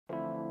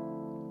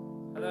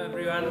Hello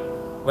everyone,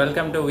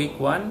 welcome to week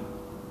 1.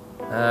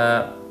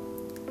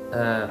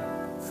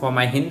 For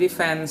my Hindi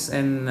fans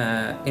in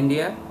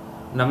India,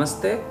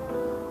 namaste.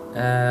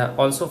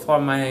 Also for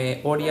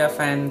my Odia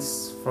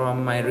fans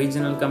from my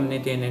regional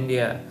community in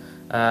India,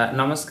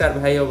 namaskar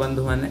bhaiyo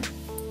bandhu mane.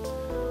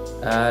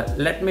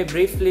 Let me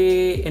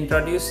briefly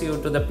introduce you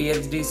to the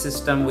PhD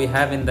system we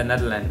have in the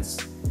Netherlands.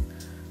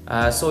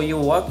 So you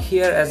work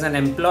here as an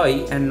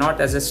employee and not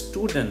as a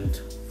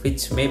student,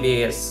 which may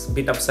be a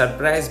bit of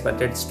surprise, but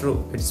it's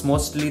true. It's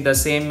mostly the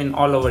same in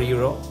all over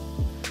Europe.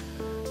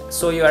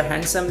 So you are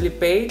handsomely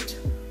paid,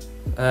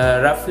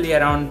 roughly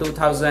around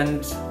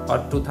 2000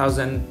 or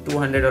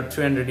 2200 or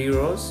 300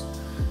 euros,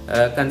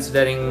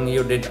 considering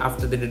you did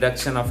after the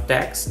deduction of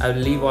tax. I'll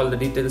leave all the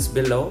details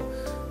below,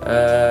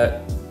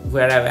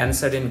 where I've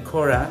answered in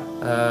Quora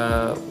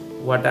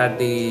what are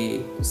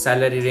the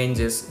salary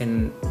ranges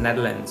in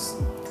Netherlands.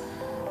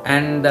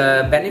 And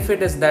the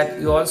benefit is that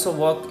you also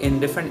work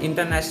in different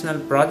international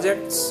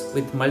projects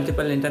with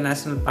multiple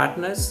international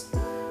partners,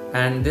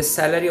 and this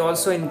salary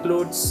also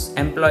includes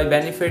employee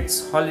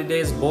benefits,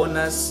 holidays,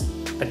 bonus,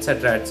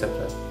 etc.,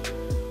 etc.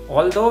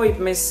 Although it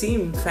may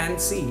seem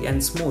fancy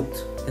and smooth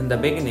in the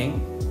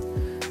beginning,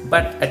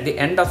 but at the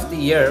end of the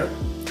year,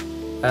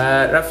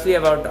 roughly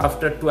about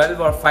after 12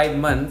 or 5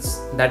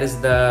 months, that is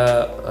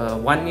the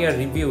 1 year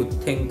review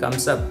thing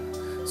comes up.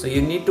 So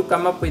you need to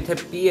come up with a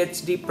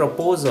PhD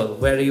proposal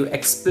where you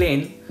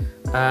explain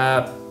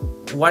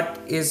what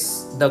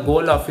is the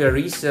goal of your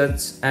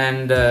research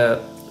and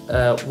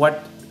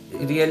what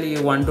really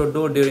you want to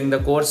do during the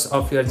course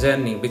of your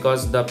journey,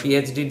 because the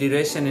PhD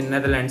duration in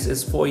Netherlands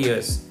is 4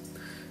 years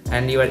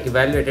and you are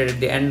evaluated at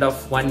the end of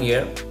 1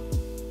 year.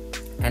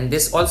 And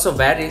this also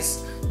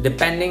varies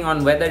depending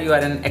on whether you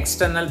are an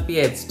external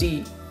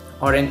PhD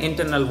or an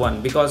internal one,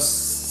 because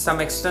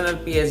some external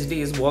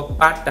PhDs work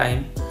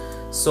part-time.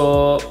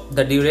 So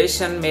the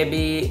duration may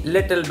be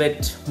little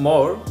bit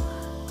more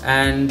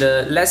and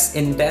less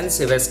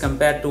intensive as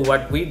compared to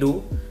what we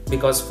do,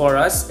 because for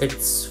us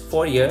it's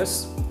 4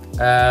 years,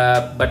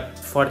 but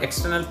for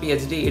external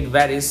PhD it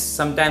varies.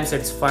 Sometimes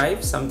it's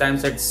 5,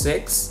 sometimes it's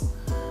 6.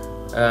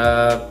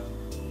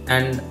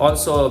 And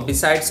also,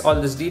 besides all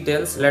these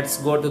details, let's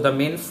go to the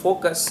main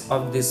focus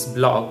of this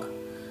blog,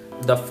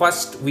 the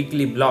first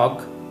weekly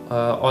blog.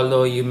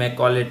 Although you may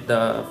call it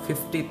the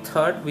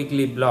 53rd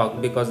weekly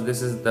blog, because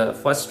this is the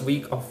first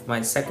week of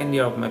my second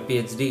year of my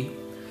PhD.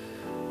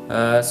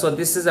 So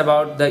this is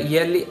about the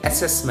yearly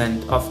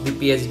assessment of the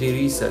PhD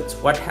research,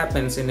 what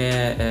happens in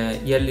a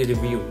yearly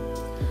review.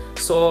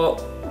 So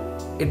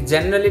it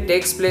generally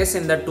takes place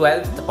in the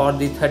 12th or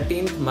the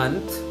 13th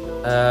month,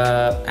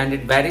 and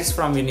it varies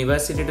from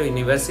university to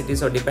university.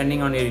 So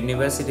depending on your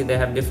university, they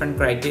have different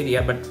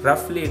criteria, but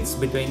roughly it's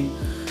between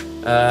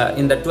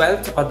in the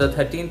 12th or the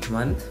 13th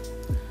month.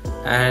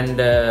 And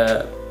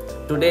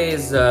today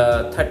is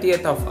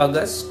 30th of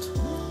August.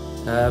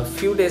 A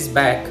few days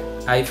back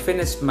I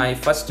finished my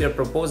first year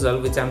proposal,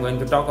 which I'm going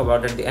to talk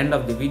about at the end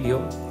of the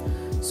video.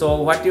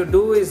 So what you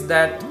do is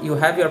that you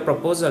have your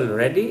proposal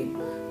ready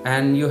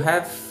and you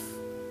have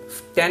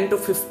 10 to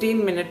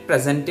 15 minute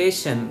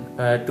presentation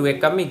to a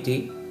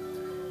committee.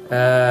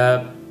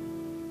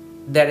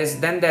 There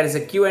is a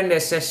Q&A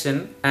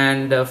session,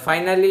 and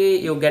finally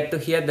you get to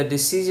hear the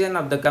decision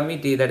of the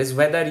committee, that is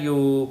whether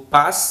you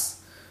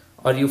pass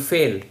or you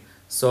fail.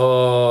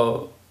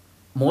 So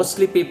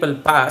mostly people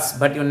pass,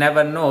 but you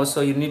never know,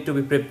 so you need to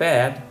be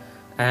prepared.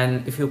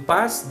 And if you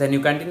pass, then you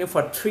continue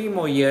for 3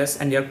 more years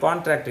and your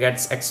contract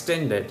gets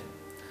extended.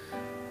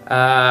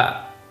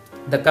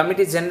 The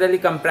committee generally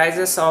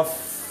comprises of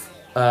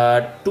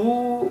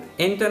 2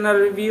 internal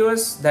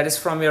reviewers, that is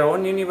from your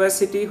own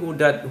university, who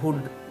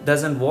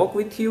doesn't work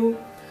with you,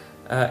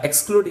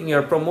 excluding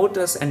your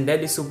promoters and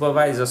daily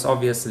supervisors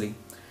obviously.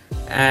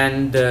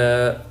 And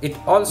it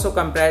also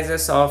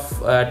comprises of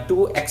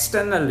 2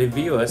 external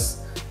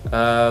reviewers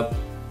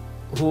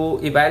who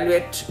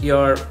evaluate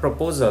your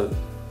proposal.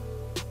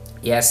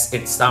 Yes,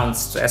 it sounds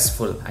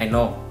stressful, I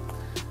know,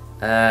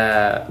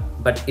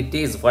 but it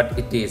is what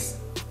it is.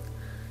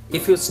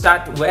 If you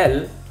start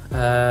well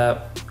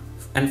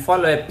and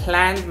follow a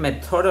planned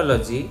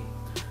methodology,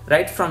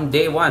 right from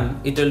day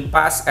 1 it will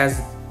pass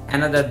as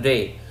another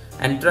day.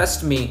 And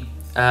trust me,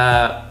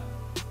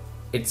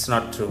 it's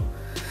not true.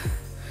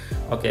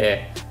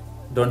 Okay,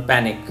 don't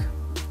panic.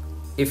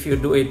 If you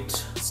do it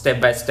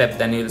step by step,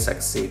 then you will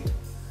succeed.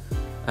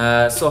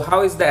 So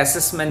how is the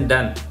assessment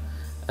done?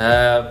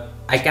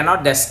 I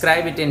cannot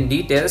describe it in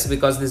details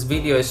because this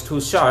video is too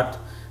short,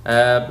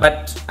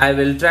 but I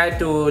will try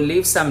to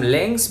leave some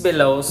links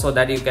below so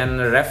that you can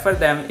refer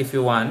them if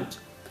you want.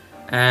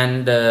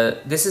 And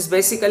this is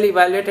basically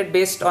evaluated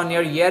based on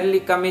your yearly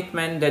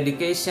commitment,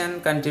 dedication,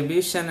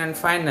 contribution, and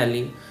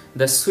finally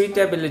the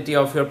suitability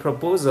of your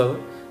proposal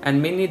and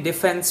mini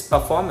defense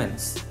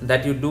performance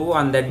that you do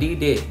on the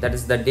D-Day, that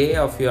is the day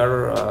of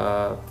your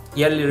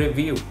yearly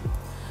review.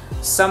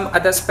 Some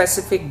other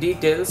specific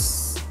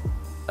details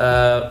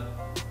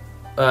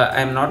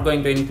I'm not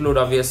going to include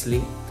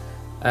obviously,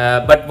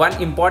 but one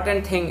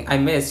important thing I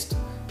missed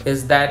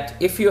is that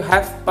if you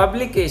have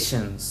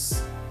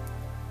publications,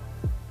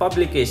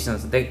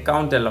 they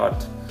count a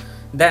lot,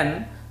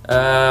 then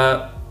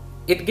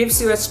it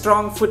gives you a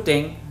strong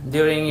footing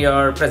during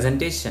your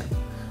presentation.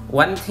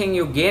 One thing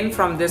you gain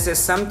from this is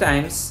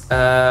sometimes,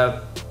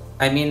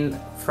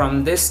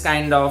 from this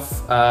kind of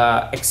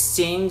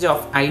exchange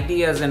of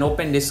ideas and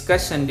open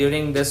discussion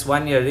during this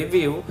 1-year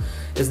review,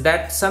 is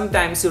that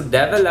sometimes you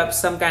develop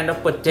some kind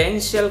of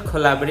potential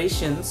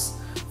collaborations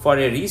for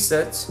a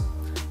research,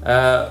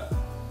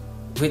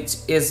 which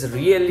is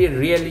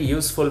really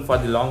useful for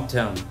the long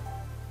term.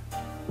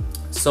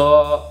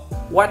 So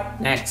what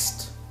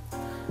next?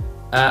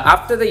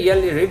 After the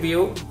yearly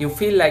review, you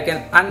feel like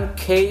an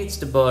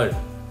uncaged bird.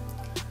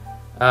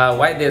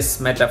 Why this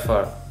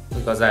metaphor?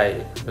 Because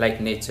I like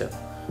nature.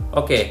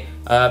 Okay,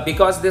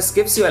 because this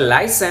gives you a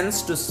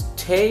license to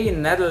stay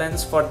in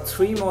Netherlands for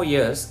 3 more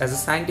years as a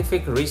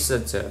scientific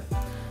researcher.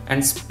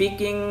 And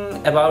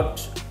speaking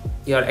about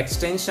your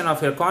extension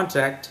of your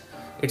contract,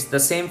 it's the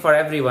same for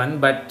everyone,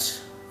 but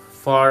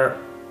for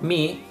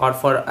me or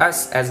for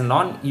us as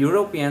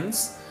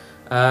non-Europeans,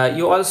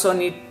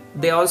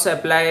 they also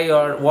apply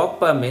your work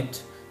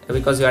permit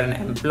because you are an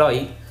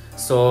employee.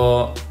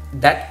 So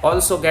that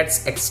also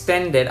gets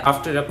extended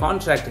after your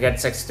contract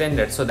gets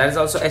extended. So that is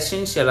also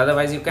essential.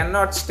 Otherwise, you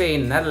cannot stay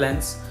in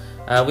Netherlands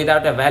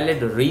without a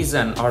valid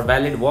reason or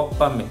valid work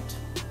permit.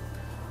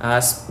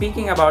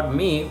 Speaking about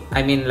me,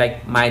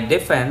 like my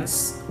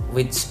defense,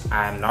 which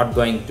I'm not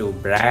going to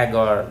brag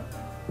or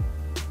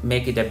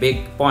make it a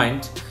big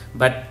point,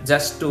 but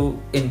just to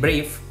in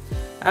brief,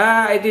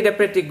 I did a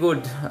pretty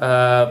good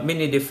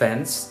mini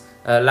defense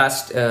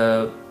last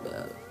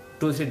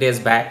 2-3 days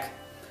back.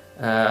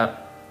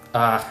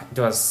 It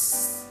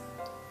was,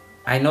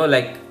 I know,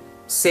 like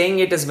saying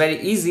it is very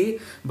easy,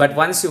 but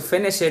once you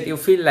finish it, you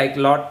feel like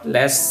lot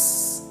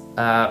less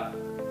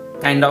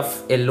kind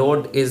of a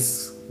load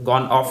is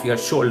gone off your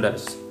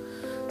shoulders.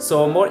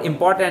 So more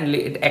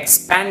importantly, it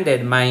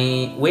expanded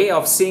my way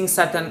of seeing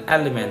certain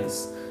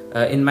elements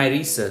in my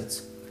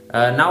research.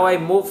 Now I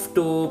move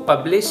to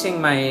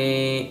publishing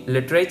my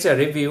literature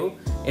review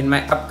in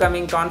my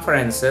upcoming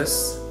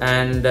conferences.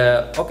 And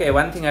okay,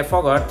 one thing I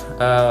forgot,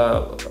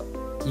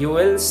 you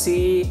will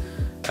see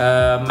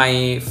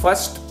my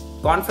first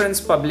conference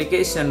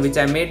publication which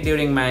I made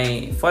during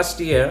my first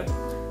year.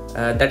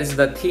 That is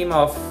the theme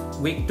of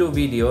week 2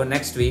 video.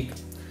 Next week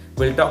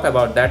we'll talk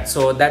about that.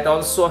 So that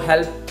also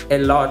helped a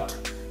lot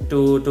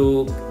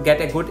to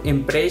get a good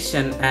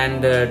impression,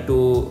 and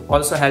to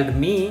also help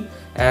me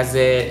as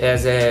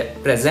a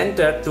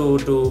presenter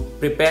to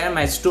prepare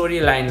my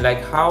storyline,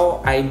 like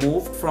how I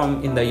moved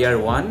from in the year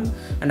 1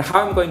 and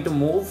how I'm going to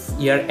move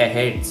year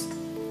ahead.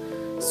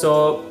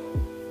 So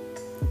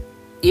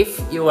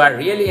if you are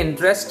really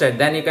interested,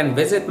 then you can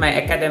visit my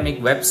academic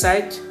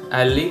website.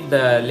 I'll leave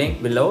the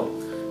link below,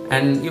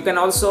 and you can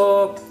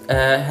also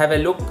have a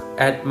look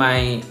at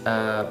my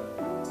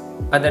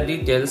other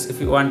details if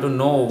you want to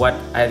know what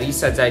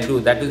research I do.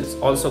 That is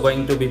also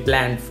going to be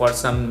planned for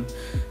some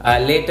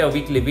later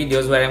weekly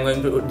videos where I'm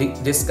going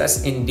to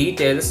discuss in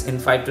details in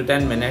 5 to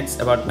 10 minutes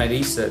about my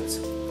research.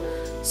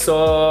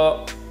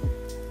 So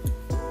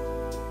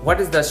what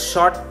is the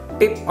short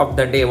tip of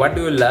the day? What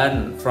do you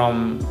learn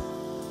from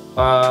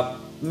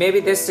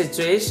maybe this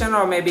situation,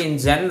 or maybe in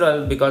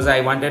general, because I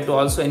wanted to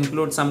also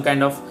include some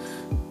kind of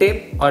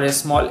tip or a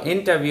small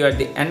interview at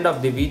the end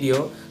of the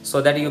video, so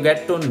that you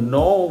get to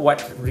know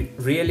what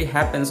really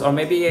happens, or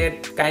maybe a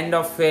kind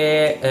of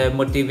a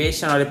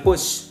motivation or a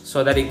push,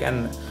 so that you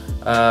can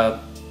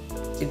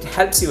it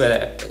helps you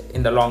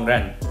in the long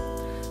run.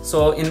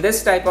 So in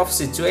this type of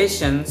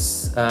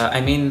situations,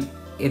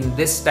 in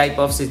this type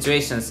of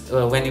situations,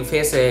 when you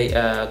face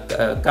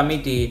a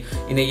committee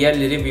in a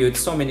yearly review with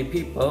so many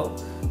people,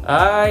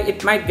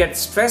 it might get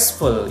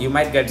stressful. You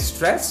might get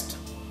stressed,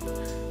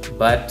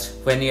 but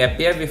when you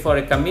appear before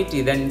a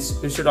committee, then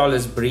you should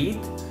always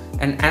breathe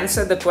and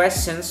answer the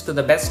questions to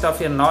the best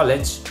of your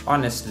knowledge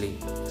honestly.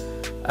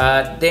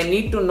 They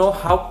need to know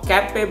how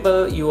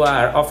capable you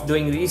are of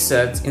doing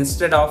research,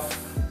 instead of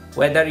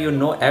whether you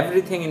know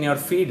everything in your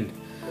field.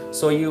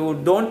 So you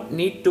don't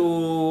need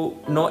to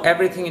know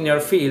everything in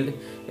your field.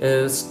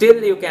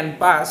 Still you can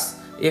pass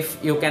if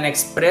you can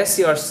express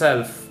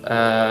yourself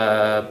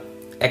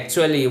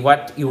actually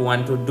what you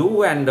want to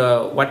do, and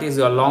what is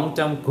your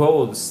long-term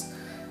goals,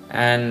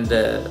 and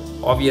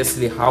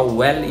obviously how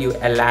well you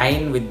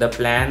align with the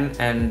plan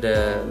and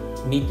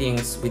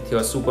meetings with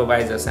your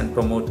supervisors and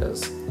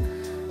promoters.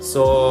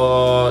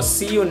 So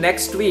see you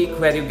next week,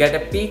 where you get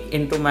a peek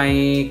into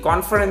my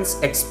conference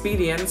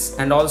experience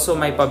and also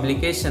my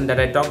publication that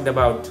I talked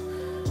about,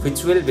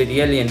 which will be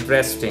really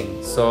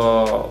interesting.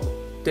 So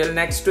till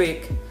next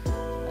week.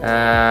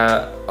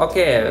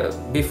 Okay,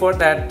 before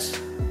that,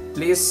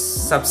 please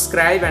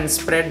subscribe and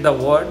spread the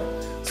word,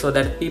 so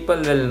that people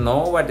will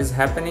know what is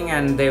happening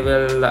and they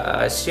will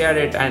share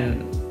it,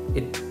 and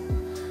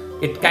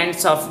it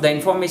kinds of, the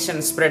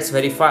information spreads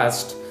very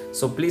fast.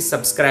 So please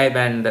subscribe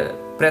and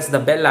press the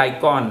bell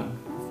icon,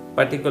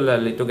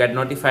 particularly to get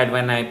notified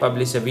when I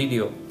publish a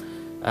video.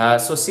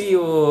 So see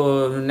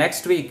you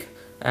next week,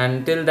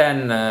 and till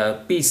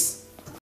then, peace.